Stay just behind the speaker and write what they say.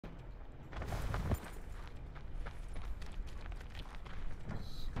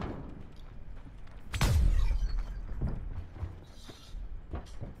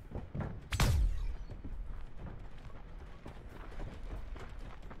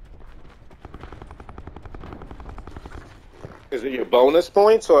Is it your bonus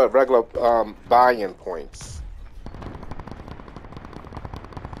points or regular buy-in points?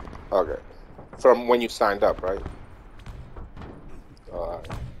 Okay. From when you signed up, right? All right.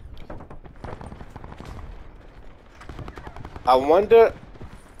 I wonder,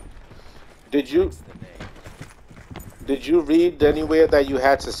 did you What's the name? did you read anywhere that you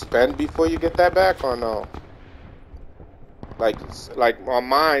had to spend before you get that back or no? Like on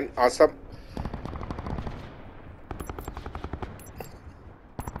mine on some.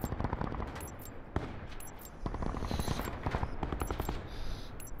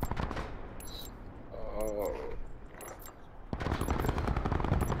 Oh, oh.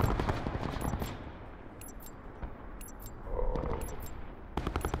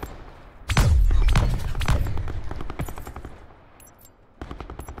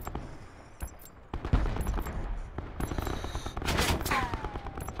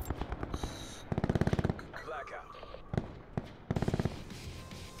 Blackout.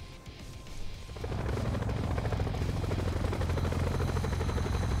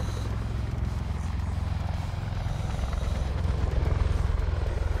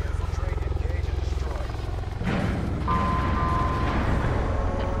 Infiltrate, engage, and destroy.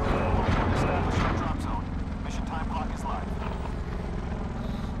 Establish your drop zone. Mission time clock is live.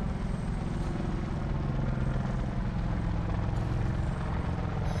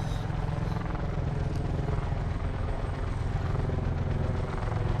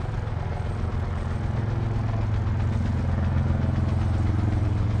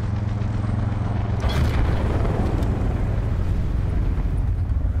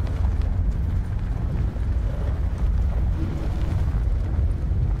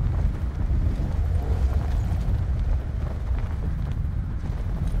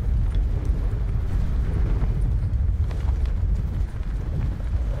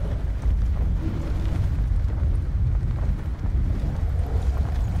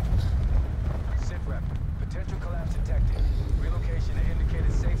 Sit rep. Potential collapse detected. Relocation to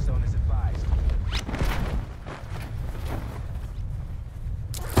indicated safe zone is advised.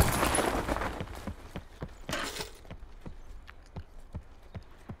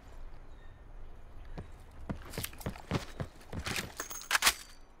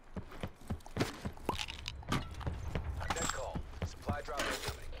 Net call. Supply drop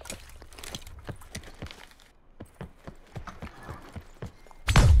incoming.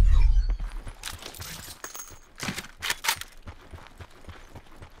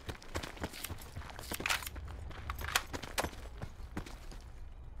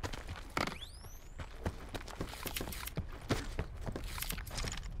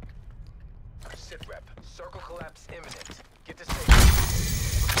 Sit rep. Circle collapse imminent. Get to safe.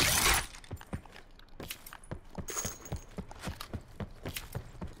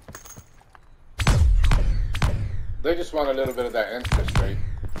 They just want a little bit of that interest rate.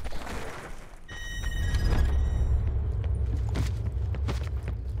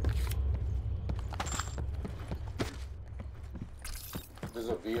 There's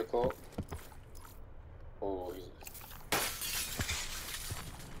a vehicle. Oh, he's...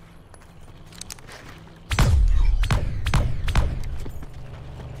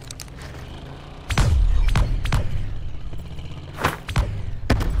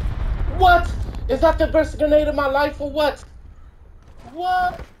 What? Is that the best grenade of my life or what?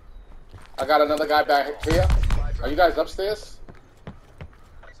 What? I got another guy back here. Are you guys upstairs?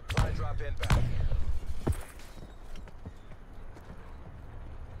 Supply drop inbound.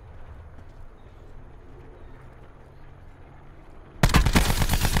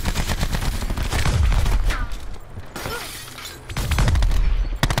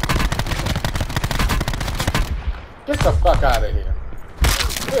 Get the fuck out of here.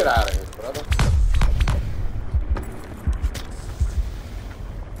 Get out of here, brother.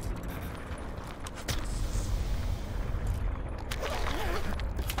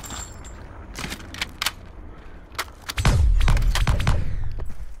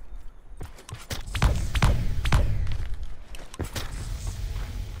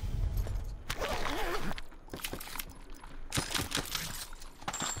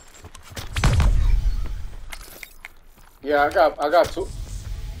 Yeah, I got two.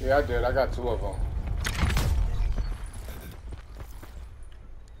 Yeah, I did. I got two of them.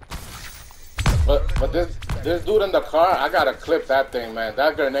 But this dude in the car, I gotta clip that thing, man.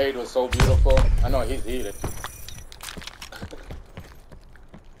 That grenade was so beautiful. I know he's heated.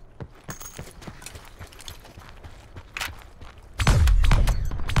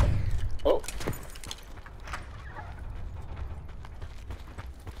 Oh,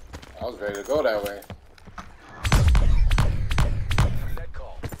 I was ready to go that way. Net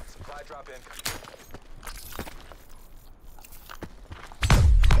call. Supply drop incoming.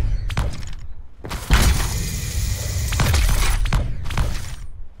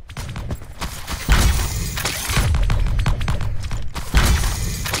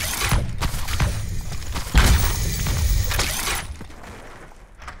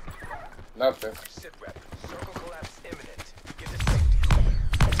 Nothing. Sit rep. Circle collapse imminent. Get to safety.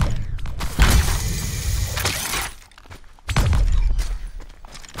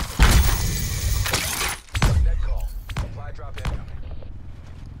 Net call. Supply drop incoming.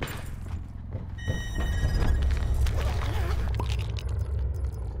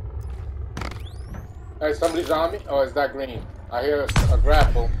 Hey, somebody's on me? Oh, is that green? I hear a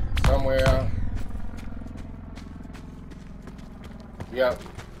grapple somewhere. Yep.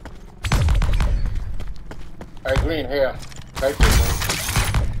 Hey, green, here. Take this one.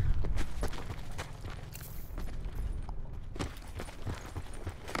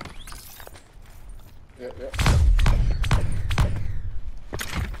 Yep, yep.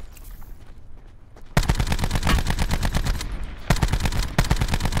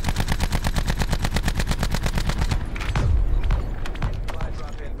 Supply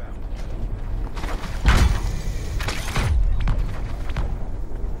drop inbound.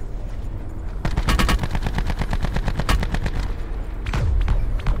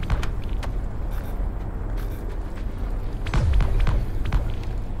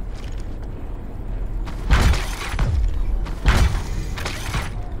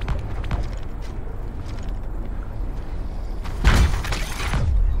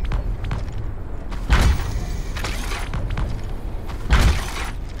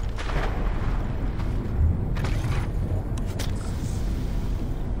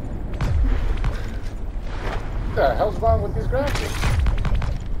 What the hell's wrong with these grapples?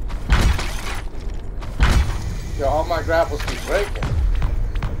 Yo, all my grapples keep breaking.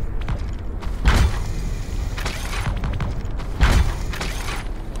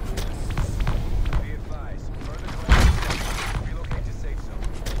 Be advised. Further collapse. Relocate to safe zone.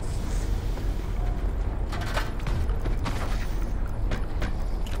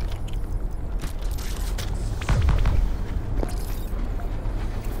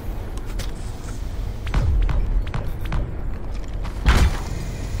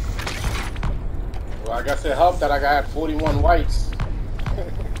 Well, I guess it helped that I got 41 whites.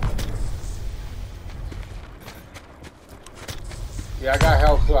 Yeah, I got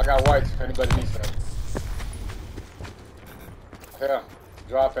health too. I got whites if anybody needs them. Here,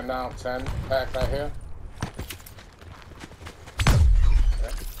 dropping down 10 pack right here.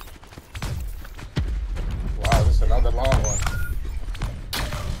 Yeah. Wow, this is another long one.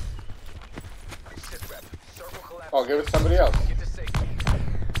 Sit rep. Circle collapse. Oh, give it to somebody else. Get to safety.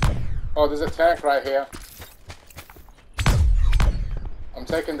 Oh, there's a tank right here. I'm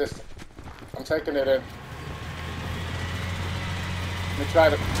taking this. I'm taking it in. Let me try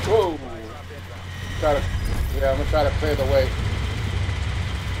to. Whoa. Try to. Yeah, I'm gonna try to clear the way.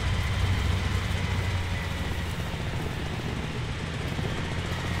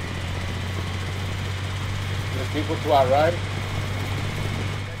 There's people to our right. Net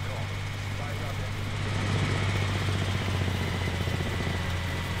call. Supply drop incoming.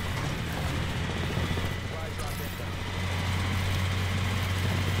 Supply drop inbound.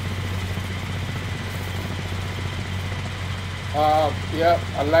 Yeah,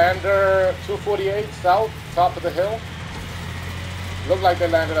 a lander 248 south, top of the hill. Looked like they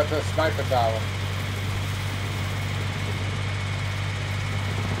landed at the sniper tower.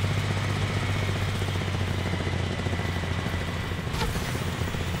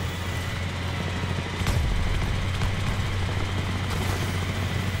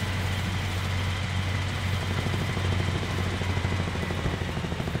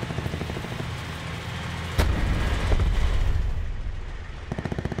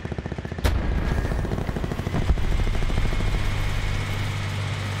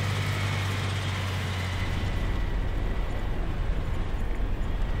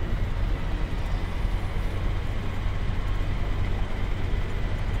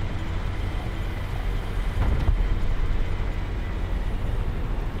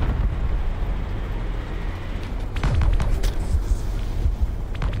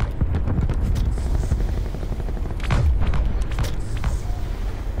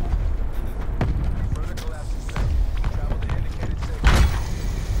 Further collapse expected. Travel to indicated safe zone.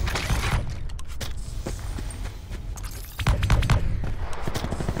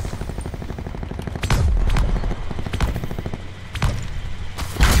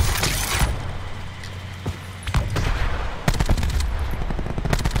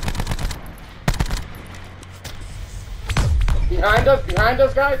 Behind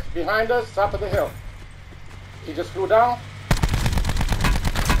us, guys. Behind us, top of the hill. He just flew down.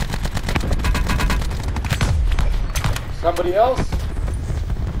 Somebody else.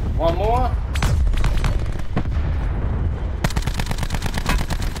 One more.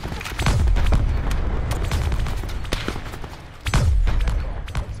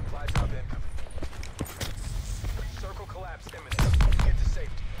 Supply drop incoming.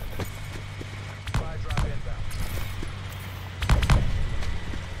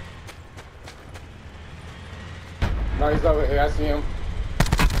 No, he's over here. I see him.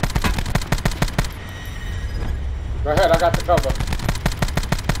 Go ahead, I got the cover.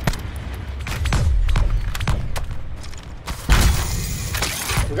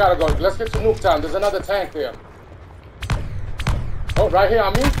 We gotta go. Let's get to Nuketown. There's another tank there. Oh, right here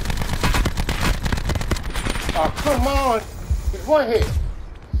on me? Oh, come on. He's one hit.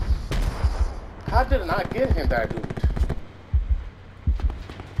 How did I get him, that dude?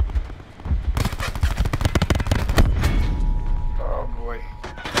 Oh, boy.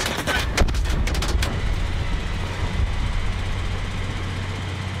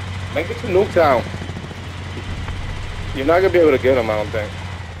 Make it to Nuketown. You're not going to be able to get him, I don't think.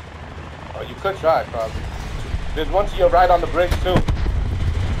 Oh, you could try, probably. There's one to your right on the bridge, too.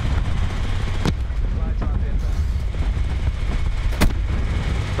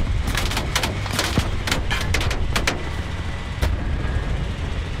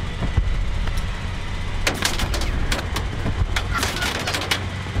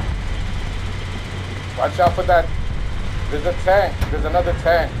 Watch out for that. There's a tank. There's another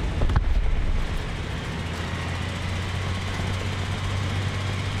tank.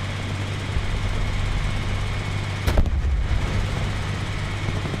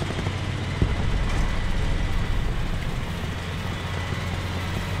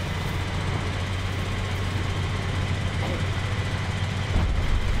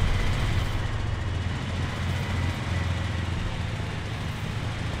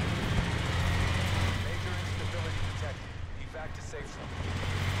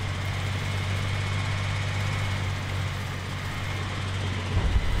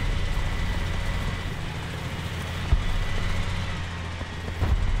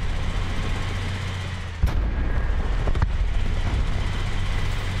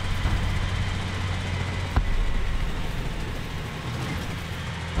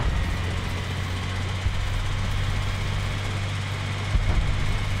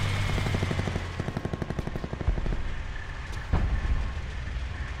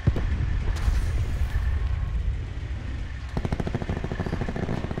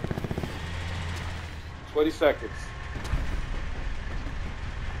 Seconds.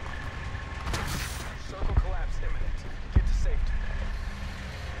 Circle collapse imminent. Get to safety.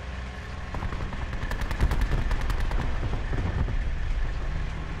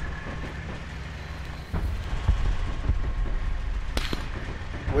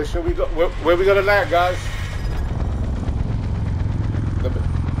 Where should we go? Where we gonna land, guys?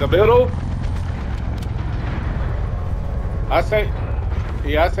 The middle? I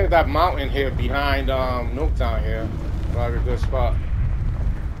say that mountain here behind Nuketown here. Probably a good spot.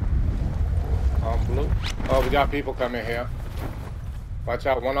 Blue. Oh, we got people coming here. Watch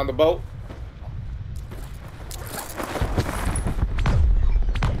out, one on the boat.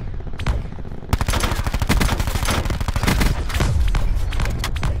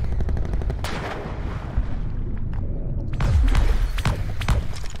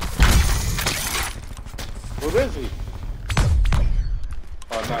 Who is he?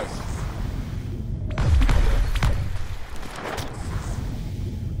 Oh, nice.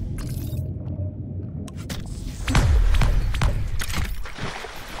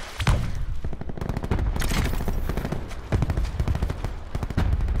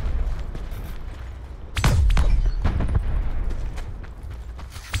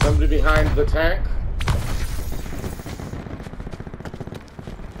 Somebody behind the tank.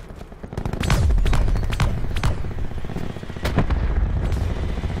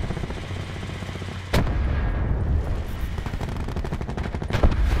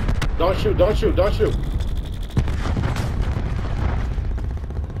 Don't shoot, don't shoot, don't shoot.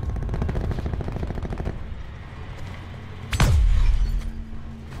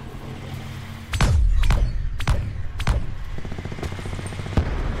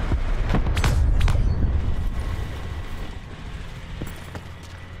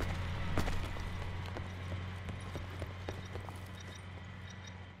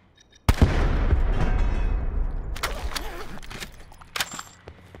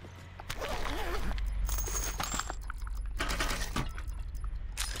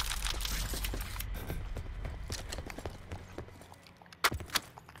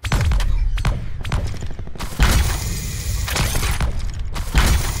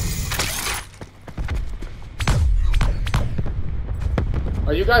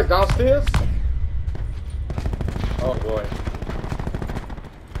 Are you guys downstairs? Oh boy.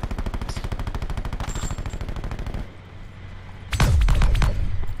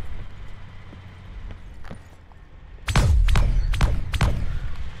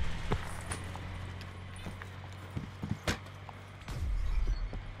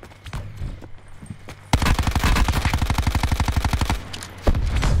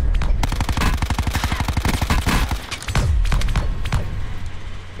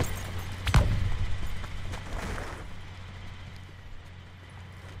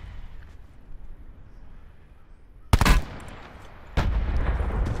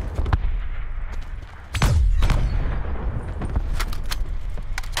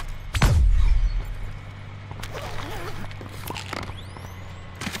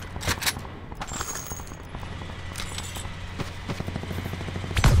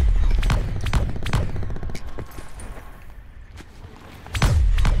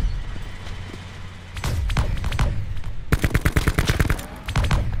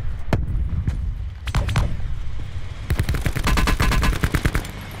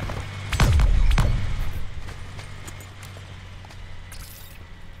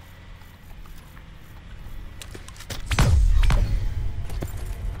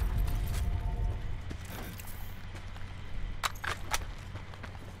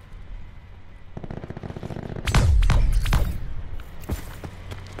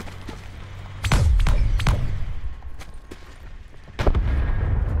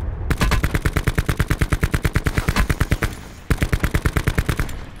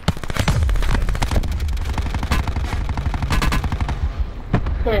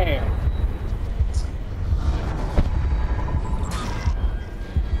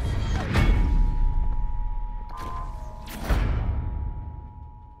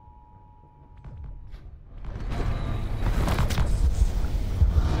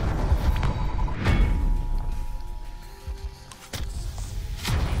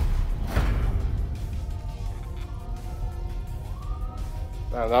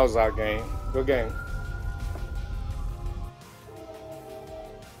 That was our game. Good game.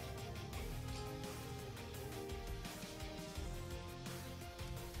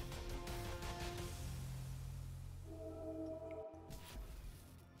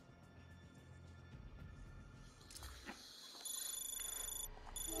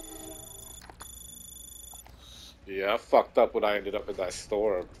 Yeah, I fucked up when I ended up in that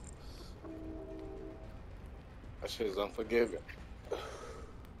storm. That shit is unforgiving.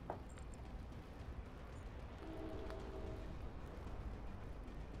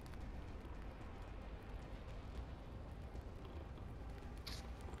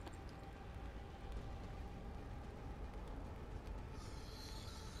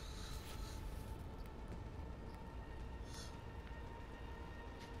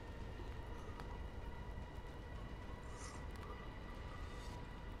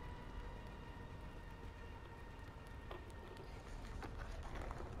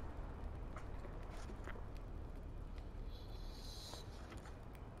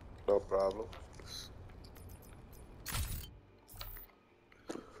 No problem.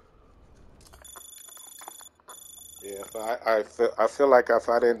 Yeah, but I feel like if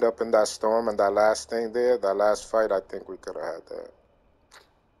I'd end up in that storm and that last thing there, that last fight, I think we could have had that.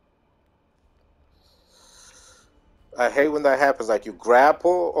 I hate when that happens. Like you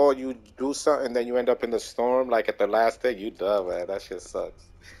grapple or you do something, and then you end up in the storm. Like at the last thing, you done, man. That shit sucks.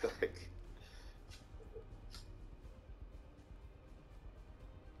 Like,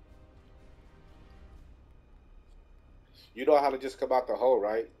 you know how to just come out the hole,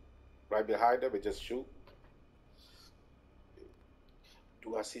 right? Right behind them and just shoot.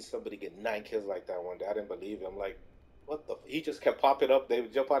 Do I see somebody get 9 kills like that one day? I didn't believe him. Like, what the? He just kept popping up. They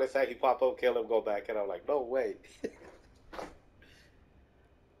would jump on his side. He pop up, kill him, go back, and I'm like, no way.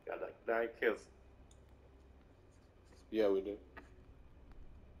 Got like 9 kills. Yeah, we do.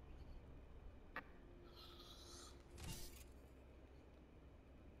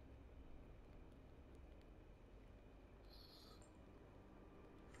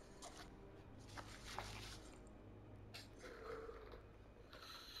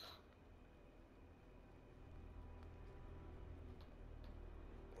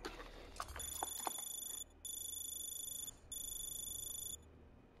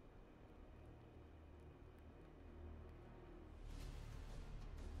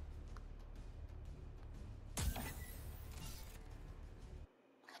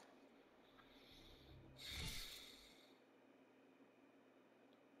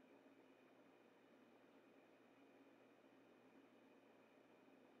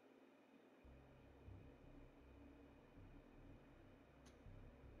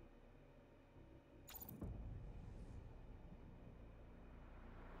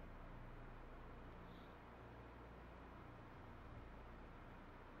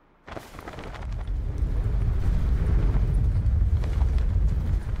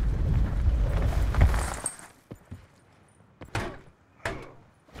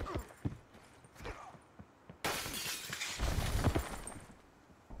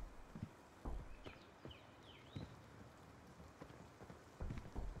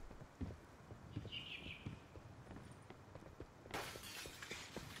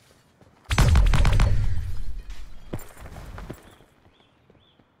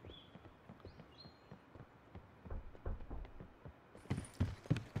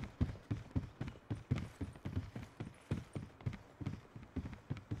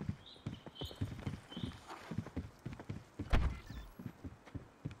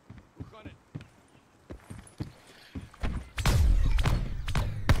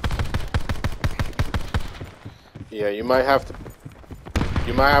 Yeah, you might have to.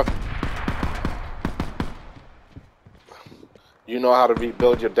 You might have. You know how to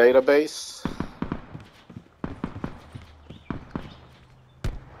rebuild your database?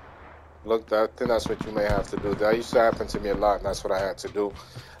 Look, I think that's what you may have to do. That used to happen to me a lot, and that's what I had to do.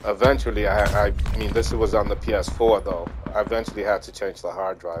 Eventually, I mean, this was on the PS4 though. I eventually had to change the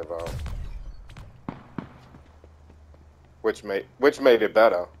hard drive out, which made it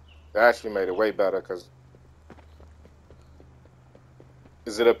better. It actually made it way better because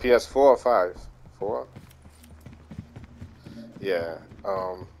is it a PS4 or 5? 4? Yeah.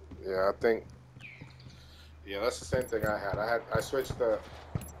 Yeah, I think. Yeah, that's the same thing I had. I switched the.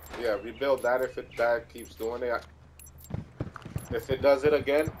 Yeah, rebuild that if that keeps doing it. If it does it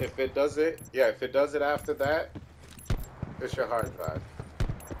again, if it does it, yeah, if it does it after that, it's your hard drive.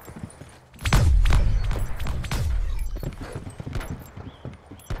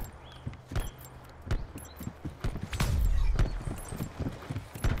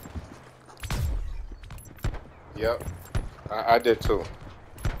 Yep, I did too.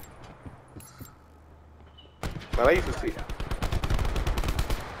 Man, I used to see.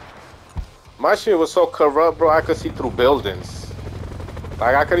 My shit was so corrupt, bro. I could see through buildings.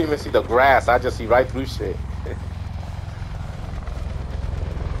 Like I couldn't even see the grass. I just see right through shit.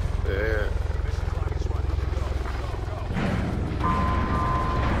 Yeah.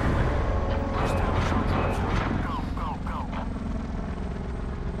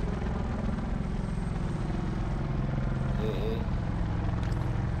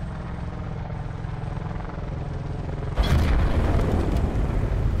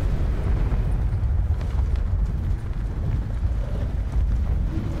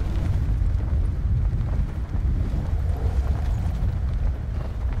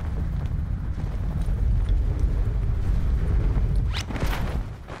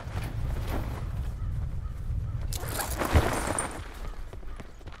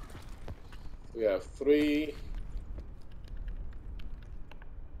 We have 3.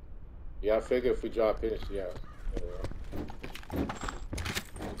 Yeah, I figure if we drop in, yeah.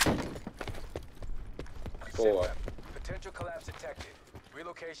 Four. Potential collapse detected.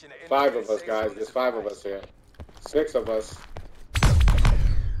 Relocation to 5 of us, guys. There's 5 of us here. 6 of us.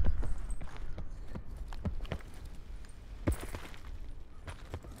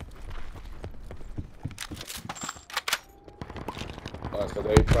 So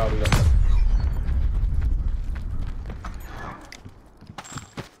they probably.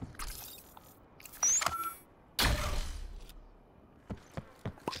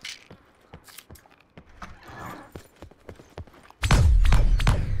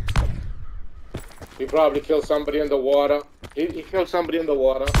 He probably killed somebody in the water. He killed somebody in the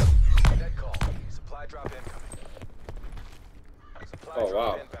water. Dead call. Supply drop incoming. Supply drop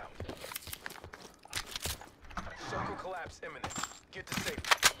wow. inbound. Circle collapse imminent. Get to safety.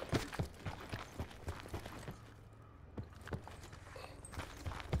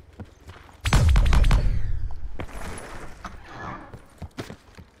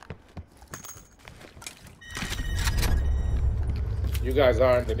 You guys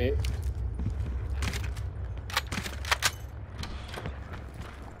are underneath.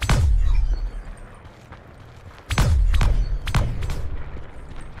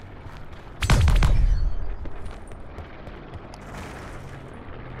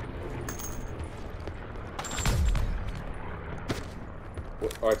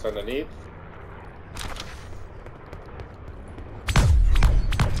 Oh, it's underneath.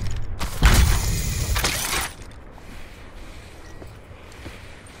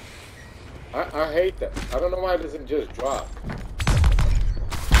 I hate that. I don't know why it doesn't just drop.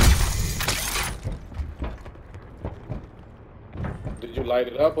 Did you light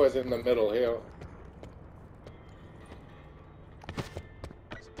it up or is it in the middle here?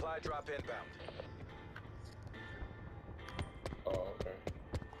 Supply drop inbound. Oh, okay.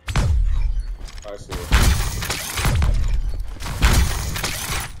 I see it.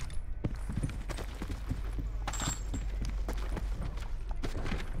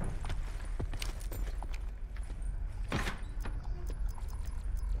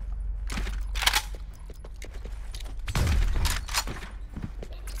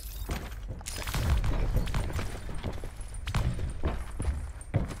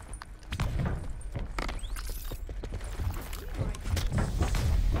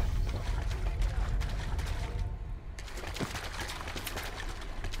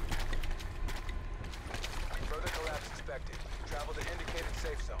 Travel to indicated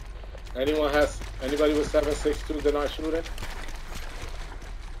safe zone. Anybody with 7.62 they're not shooting?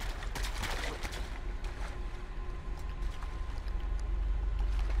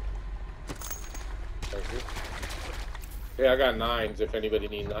 Thank you. Yeah, I got 9s if anybody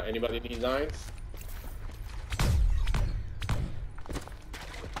needs 9. Anybody need 9s?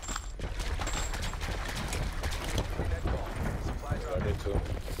 I need 2.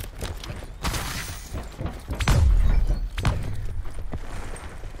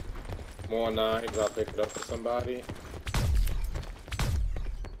 More 9s, I'll pick it up for somebody.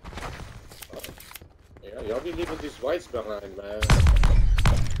 Yeah, y'all be leaving these whites behind, man.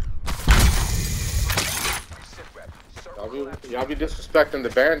 Y'all be disrespecting the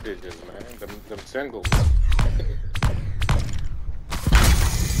bandages, man. Them singles.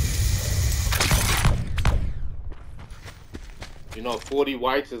 You know, 40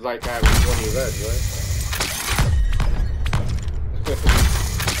 whites is like having 20 reds, right?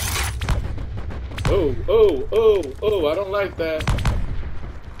 Oh, I don't like that.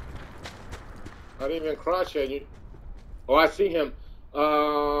 I didn't even cross yet. Oh, I see him.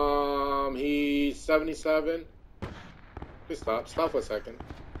 He's 77. Please stop for a second.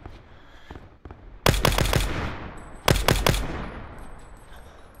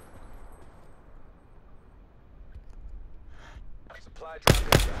 Supply drop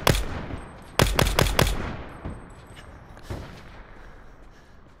inbound.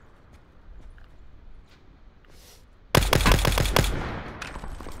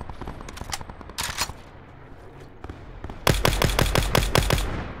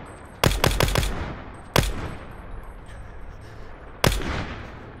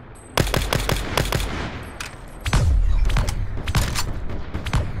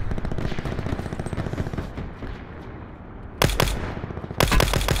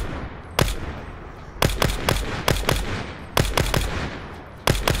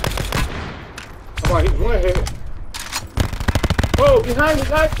 Come on, he's one hit. Oh, behind you,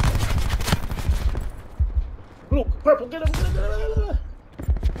 guys. Blue, purple, get him, get him, get him, get him.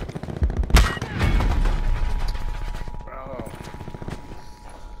 Bro.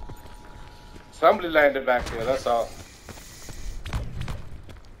 Somebody landed back here, that's all.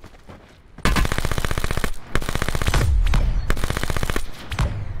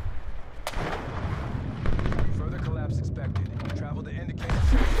 Further collapse expected. Travel to indicated.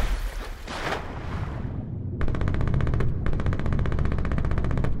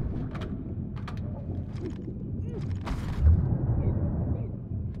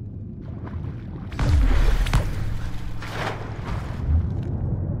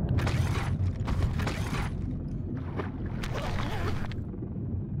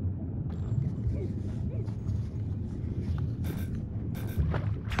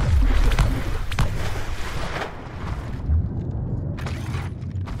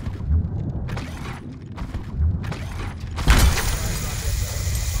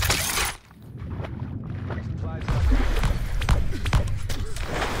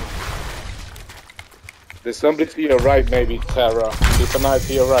 There's somebody to your right, maybe, Tara. Keep an eye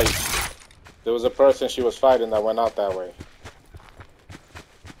to your right. There was a person she was fighting that went out that way.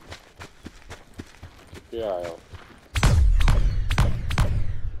 Keep your eye out.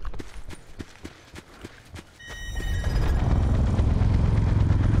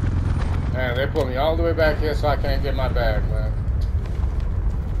 Man, they put me all the way back here so I can't get my bag, man.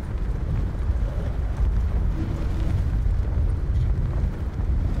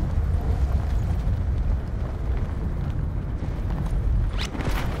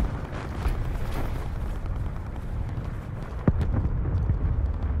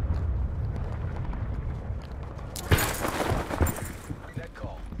 Net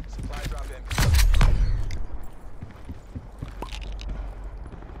call. Supply drop in.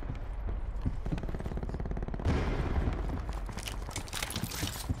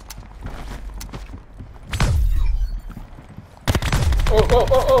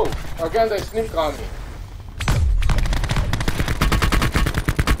 Oh. Again, they sneak on me.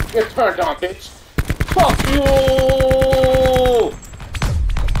 Get turned on, bitch. Fuck you!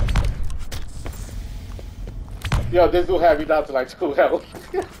 Yo, this dude have you down to like 2 health.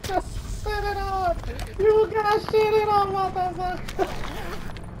 Set it on! You got shit it on, motherfucker!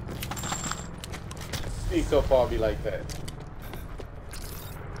 Sneak up on me like that.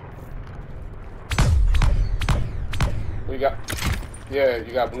 We got... Yeah,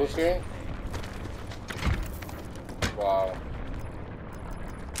 you got blue screen? Wow.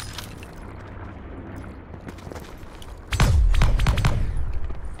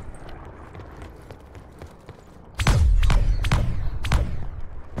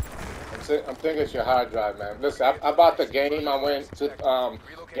 I'm thinking it's your hard drive, man. Listen, I bought the game. I went to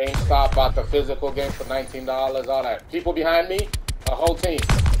GameStop, bought the physical game for $19, all that. People behind me, a whole team.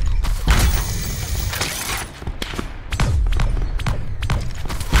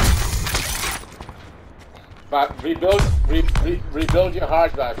 But rebuild your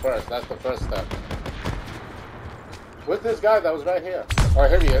hard drive first. That's the first step. Where's this guy that was right here? Oh,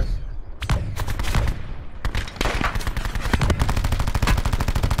 here he is.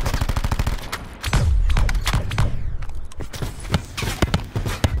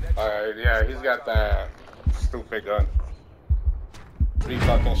 Alright, yeah, he's got that stupid gun. 3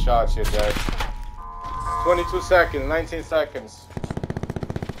 fucking shots, you're dead. 22 seconds, 19 seconds.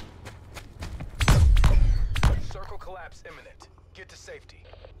 Circle collapse imminent. Get to safety.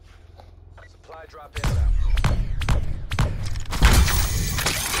 Supply drop inbound.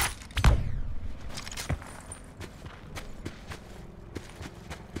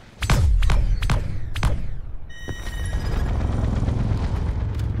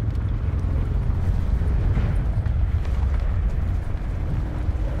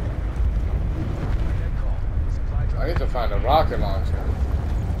 I need to find a rocket launcher.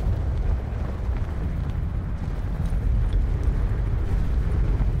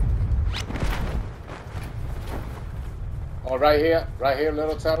 Oh, right here,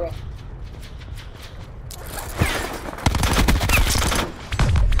 little Terra.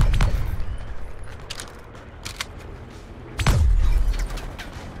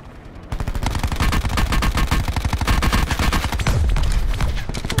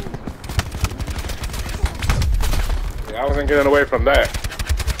 getting away from that.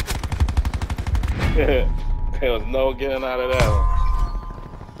 There was no getting out of that one.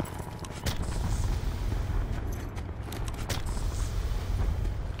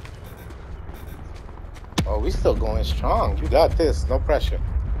 Oh, we still going strong. You got this. No pressure.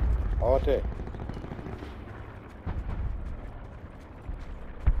 All day.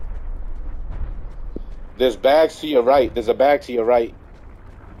 There's bags to your right. There's a bag to your right.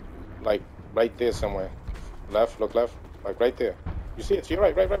 Like, right there somewhere. Left, look left. Like, right there. You see it? To your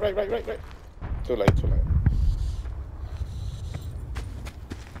right, right. Too late.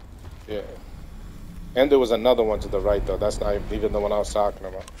 Yeah. And there was another one to the right, though. That's not even the one I was talking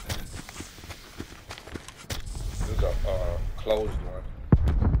about. There's a closed one.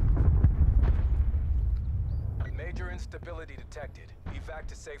 Major instability detected. Evac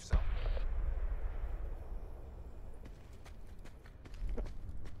to safe zone.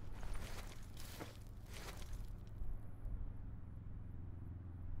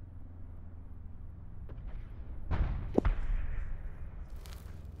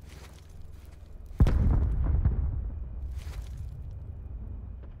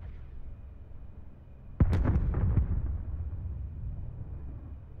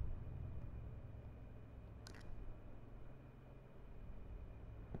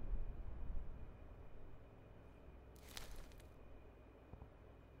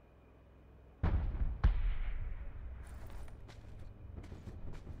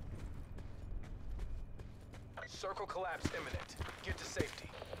 Circle collapse imminent. Get to safety.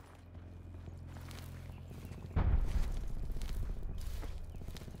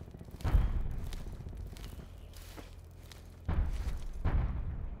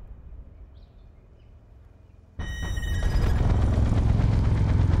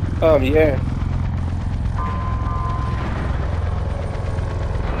 Yeah.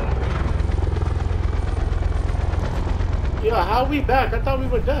 Yeah, how are we back? I thought we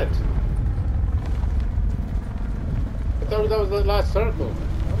were dead. I thought that was the last circle.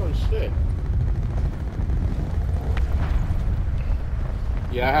 Oh, shit.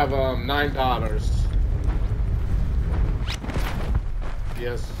 Yeah, I have $9.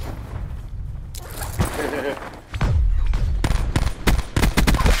 Yes.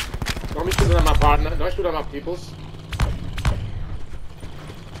 Don't be shooting at my partner. Don't shoot at my peoples.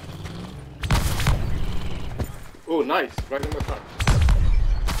 Oh, nice. Right in the car.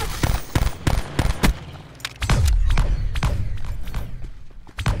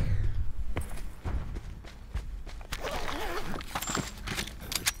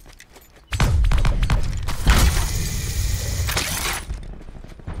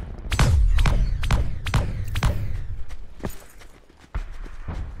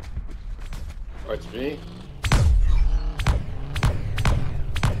 Oh, it's me?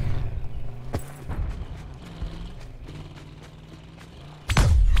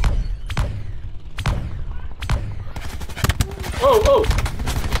 Oh!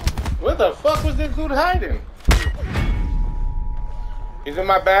 Where the fuck was this dude hiding? He's in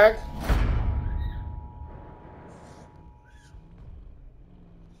my bag?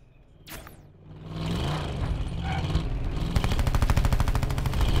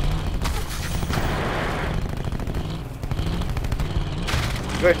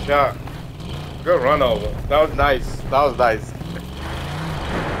 Good shot. Good run over. That was nice.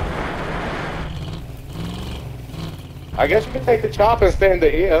 I guess you can take the chop and stay in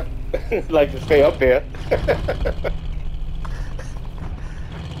the air. Like to stay up there.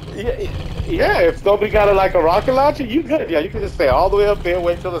 Yeah, if nobody got it like a rocket launcher, you good. Yeah, you can just stay all the way up there,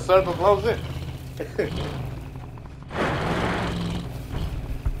 wait till the circle closes in.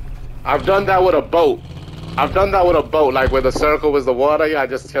 I've done that with a boat. Like where the circle was the water. Yeah, I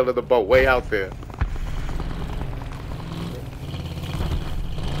just tilted the boat way out there.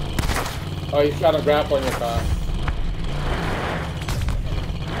 Oh, he's trying to grab on your car.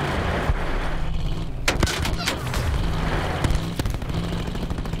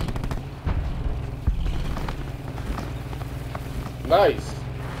 Nice.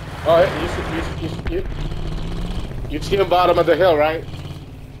 Oh, you see the bottom of the hill, right?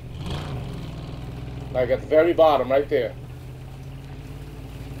 Like at the very bottom, right there.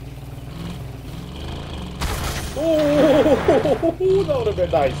 Ooh, that would have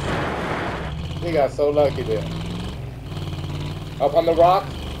been nice. He got so lucky there. Up on the rock.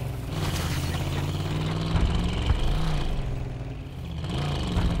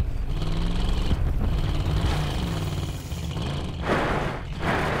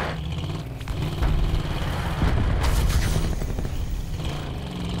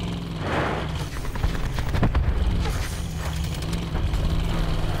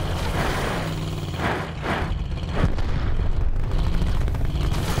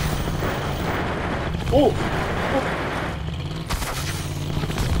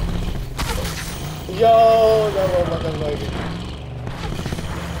 Yo, that motherfucker's like it.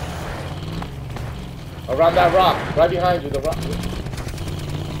 Around that rock, right behind you, the rock.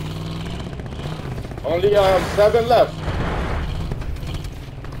 Only 7 left.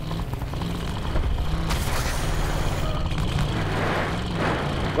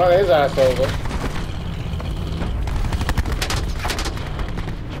 Run his ass over.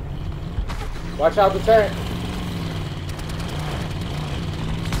 Watch out the tank.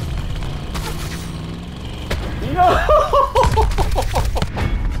 Yo!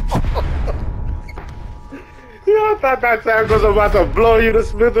 Yo, I thought that tank was about to blow you to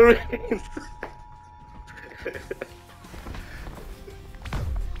smithereens.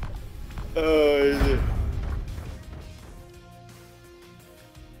 Oh, shit.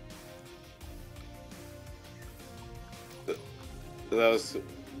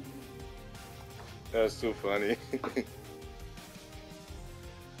 That was too funny.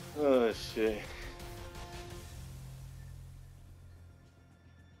 Oh shit.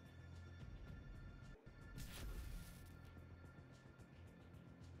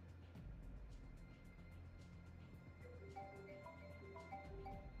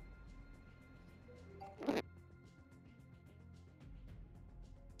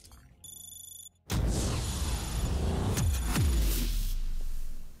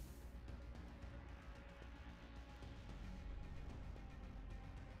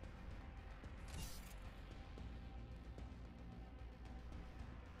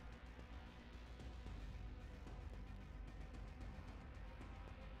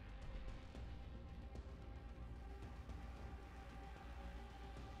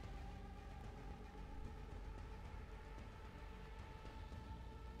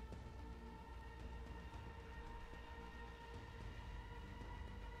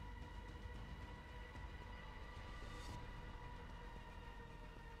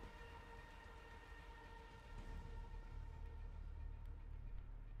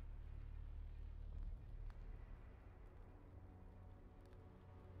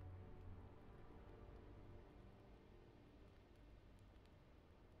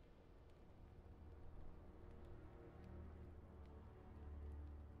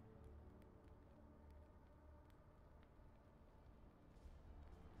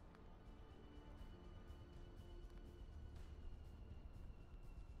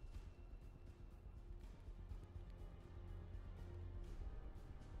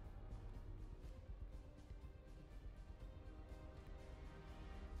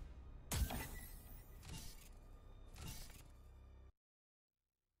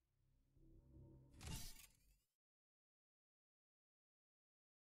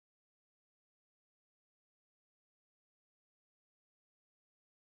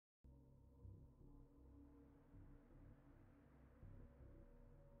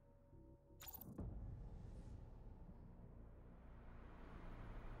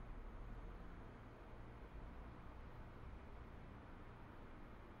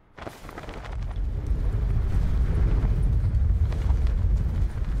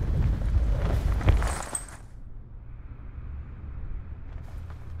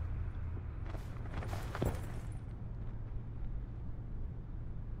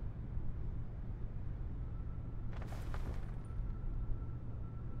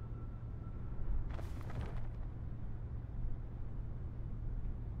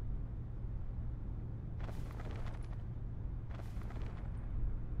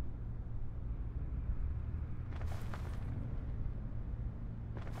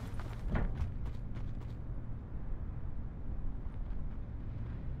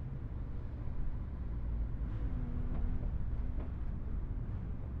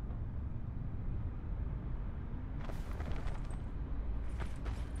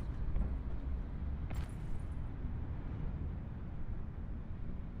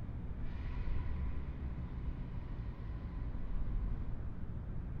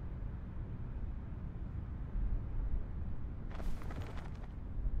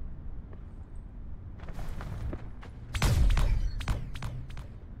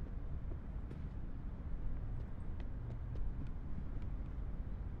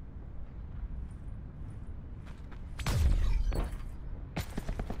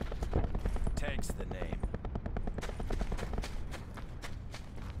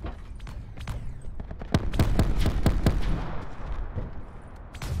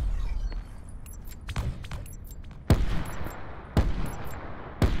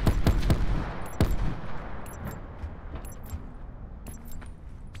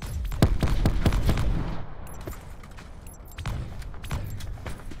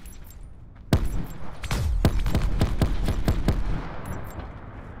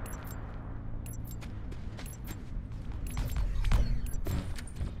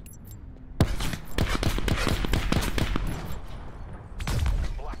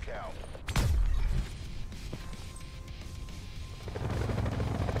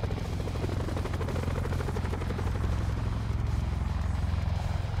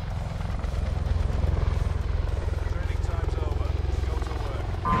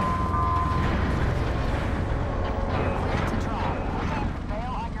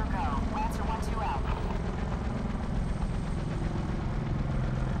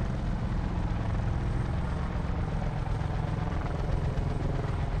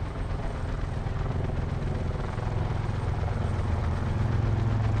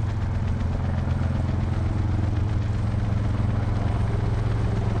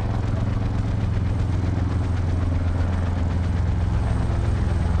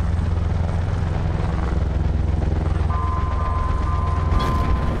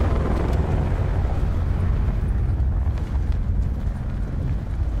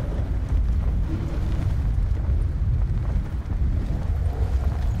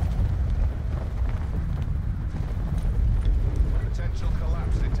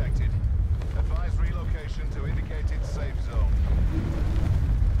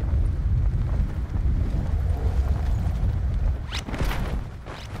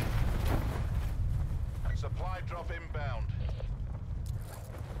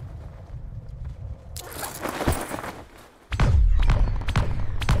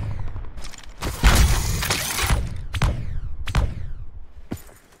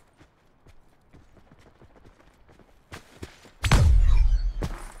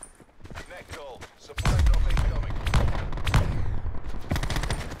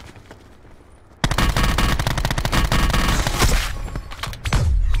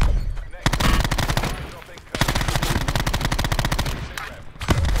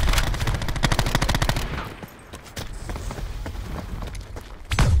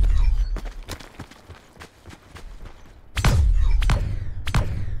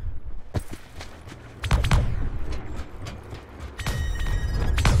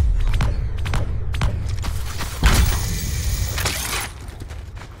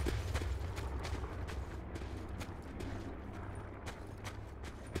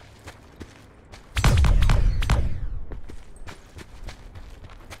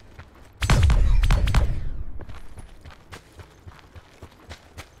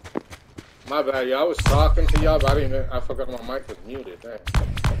 My bad, y'all. I was talking to y'all, but I forgot my mic was muted. Dang.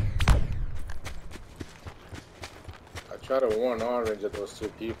 I tried to warn Orange of those two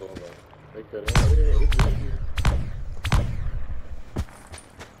people, but they couldn't.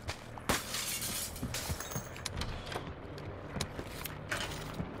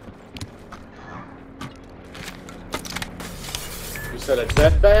 You said a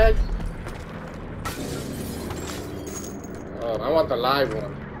dead bag? Oh, I want the live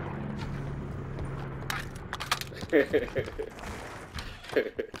one. You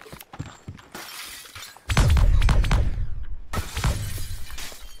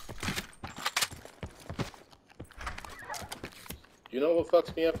know what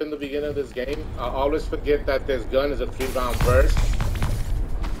fucks me up in the beginning of this game? I always forget that this gun is a 3-round burst.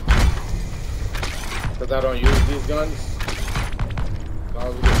 Because I don't use these guns. I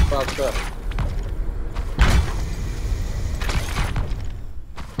always get fucked up.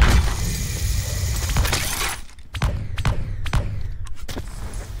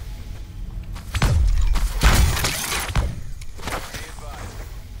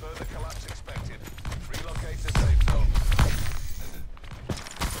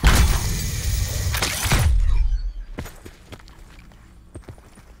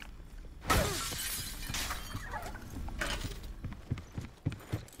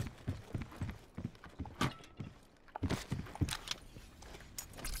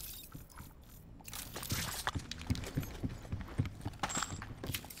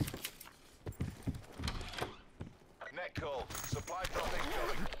 Call. Supply drop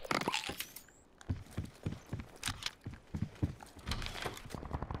incoming.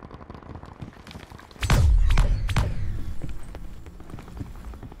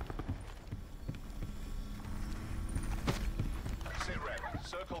 Sit rep.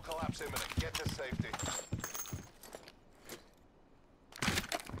 Circle collapse imminent. Get to safety.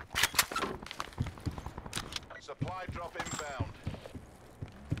 Supply drop inbound.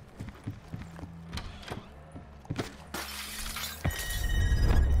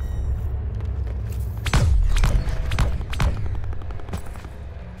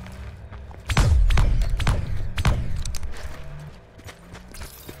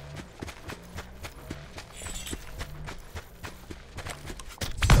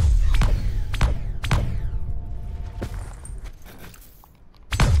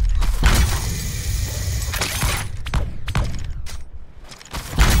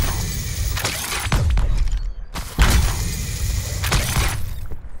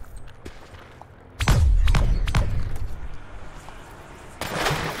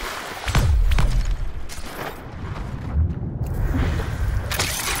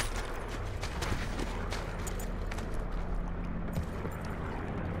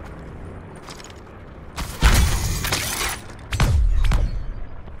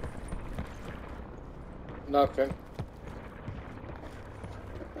 Nothing.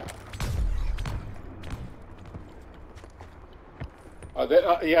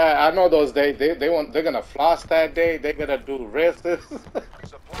 Yeah, I know those days. They want. They're gonna floss that day. They're gonna do wrists. Supply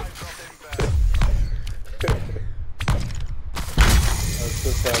drop inbound. That's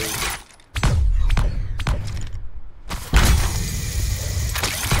too funny.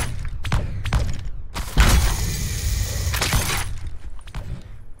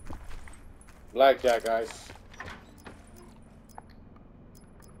 Blackjack, guys.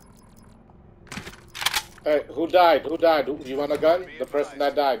 Hey, who died? Who died? You want a gun? The person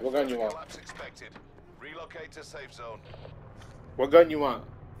that died. What gun you want? Relocate to safe zone. What gun you want?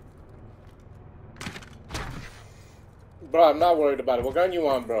 Bro, I'm not worried about it. What gun you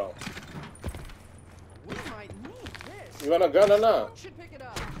want, bro? We might need this. You want a gun or not? Someone should pick it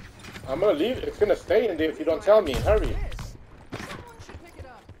up. I'm gonna leave it. It's gonna stay in there if you don't tell me. Hurry. Someone should pick it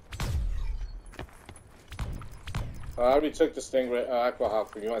up. I already took the Stingray, Aqua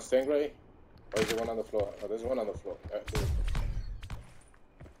Hawk. You want Stingray? Or is there one on the floor? Oh, there's one on the floor.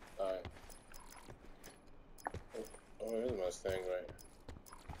 Alright. Oh, here's my Stingray.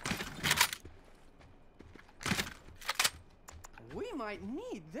 We might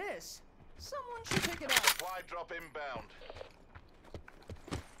need this. Someone should pick it up. Supply drop inbound.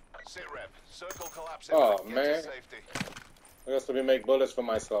 Sit rep. Circle collapse Oh, imminent. man. Get to safety. I guess let me make bullets for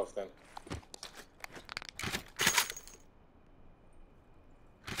myself then.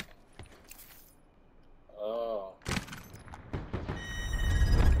 Oh.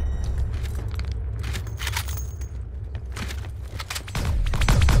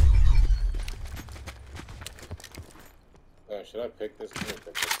 Oh, should I pick this? Let me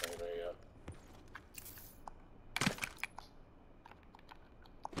pick this thing right up.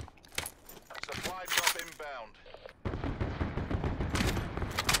 Supply drop inbound.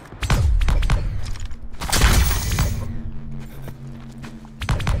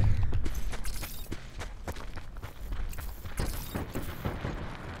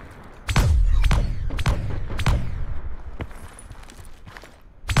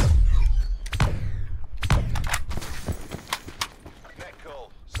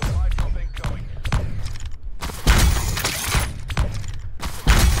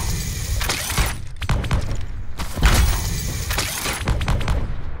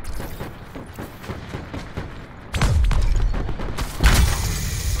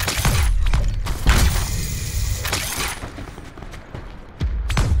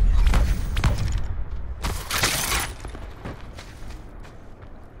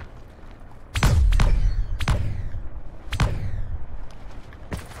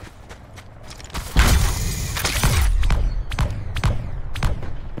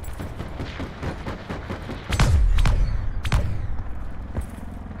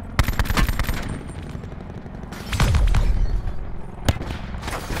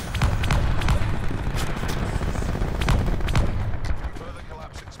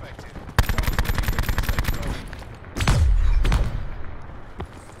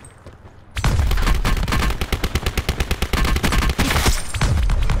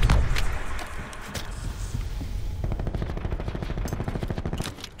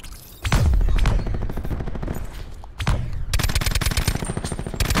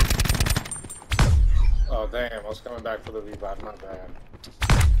 was coming back for the revive, my bad.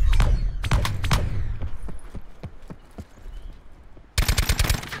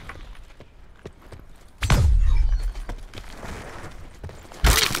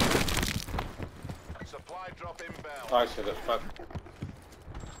 Supply drop inbound. Oh, I should have. Fuck.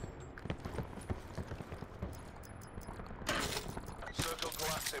 Circle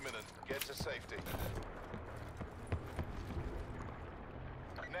collapse imminent. Get to safety.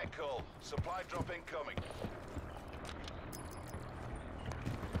 Net call. Supply drop incoming.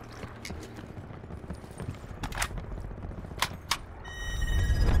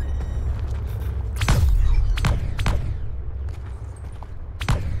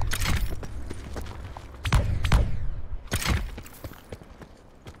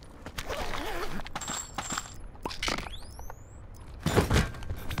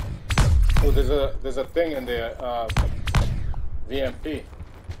 Oh, there's a thing in there. VMP.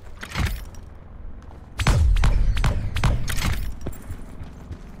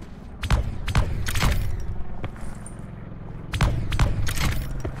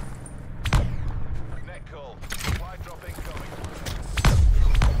 Net call. Supply drop incoming.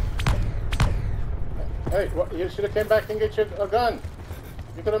 Hey, what, you should have came back and get a gun.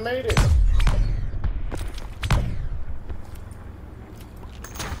 You could have made it.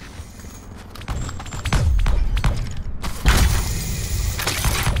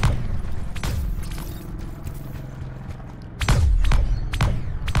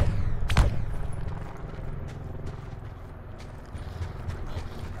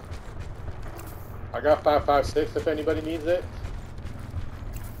 I got 5.56 if anybody needs it.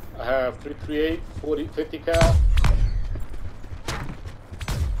 I have 3.38, 40, 50 cal.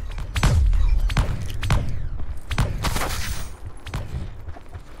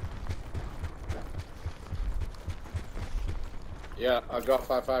 Yeah, I got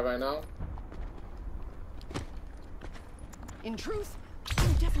 5.5 right now. In truth,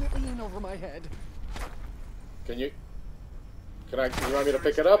 I'm definitely in over my head. Can you? You want me to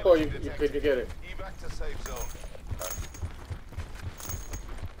pick it up or can you get it? Evac to safe zone.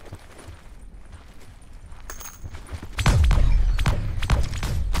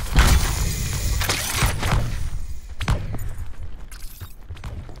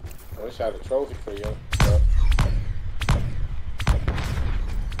 I wish I had a trophy for you. But...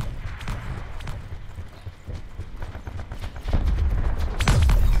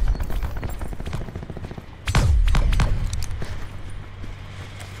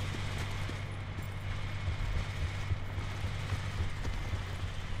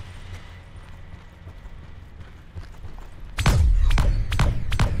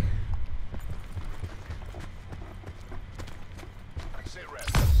 Sit rep.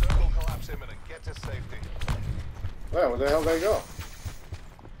 Circle collapse imminent. Get to safety. Well, where the hell did they go?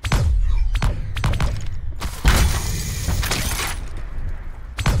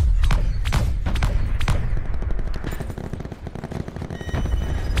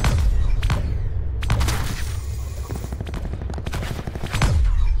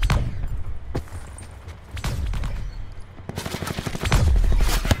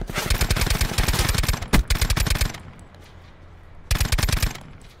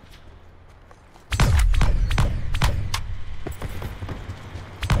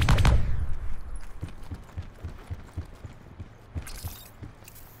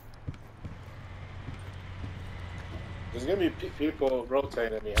 There's gonna be people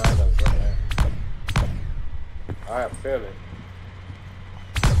rotating behind us. Okay? I have a feeling.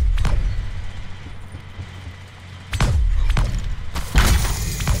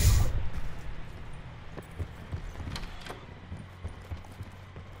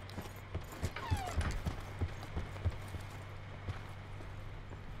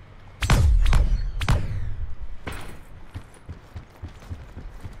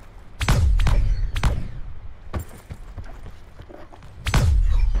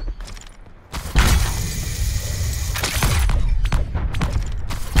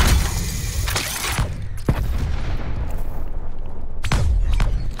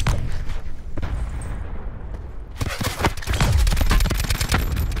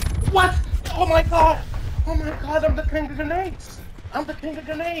 What? Oh my god! Oh my god, I'm the king of grenades! I'm the king of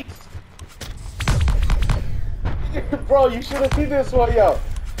grenades! Bro, you should have seen this one, yo.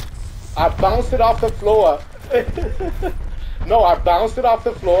 I bounced it off the floor. No, I bounced it off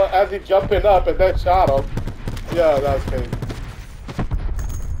the floor as he jumping up and then shot him. Yeah, that was crazy.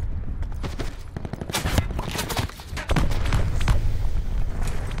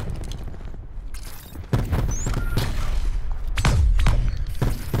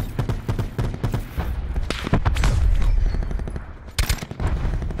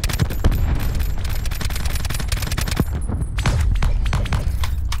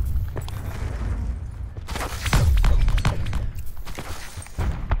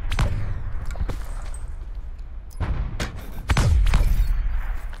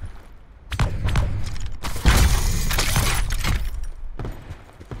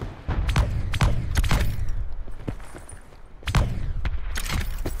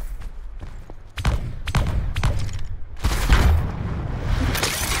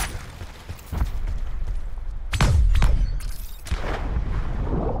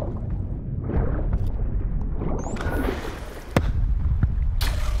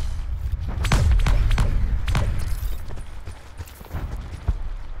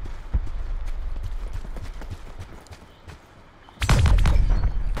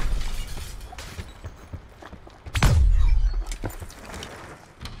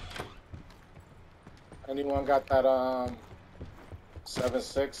 Anyone got that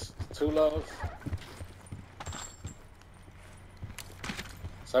 7.6 2 love?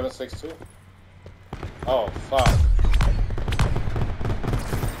 7.62? Oh fuck.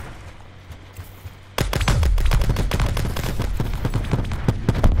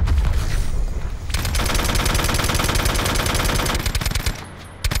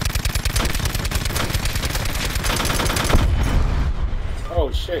 Oh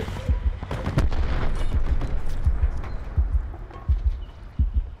shit.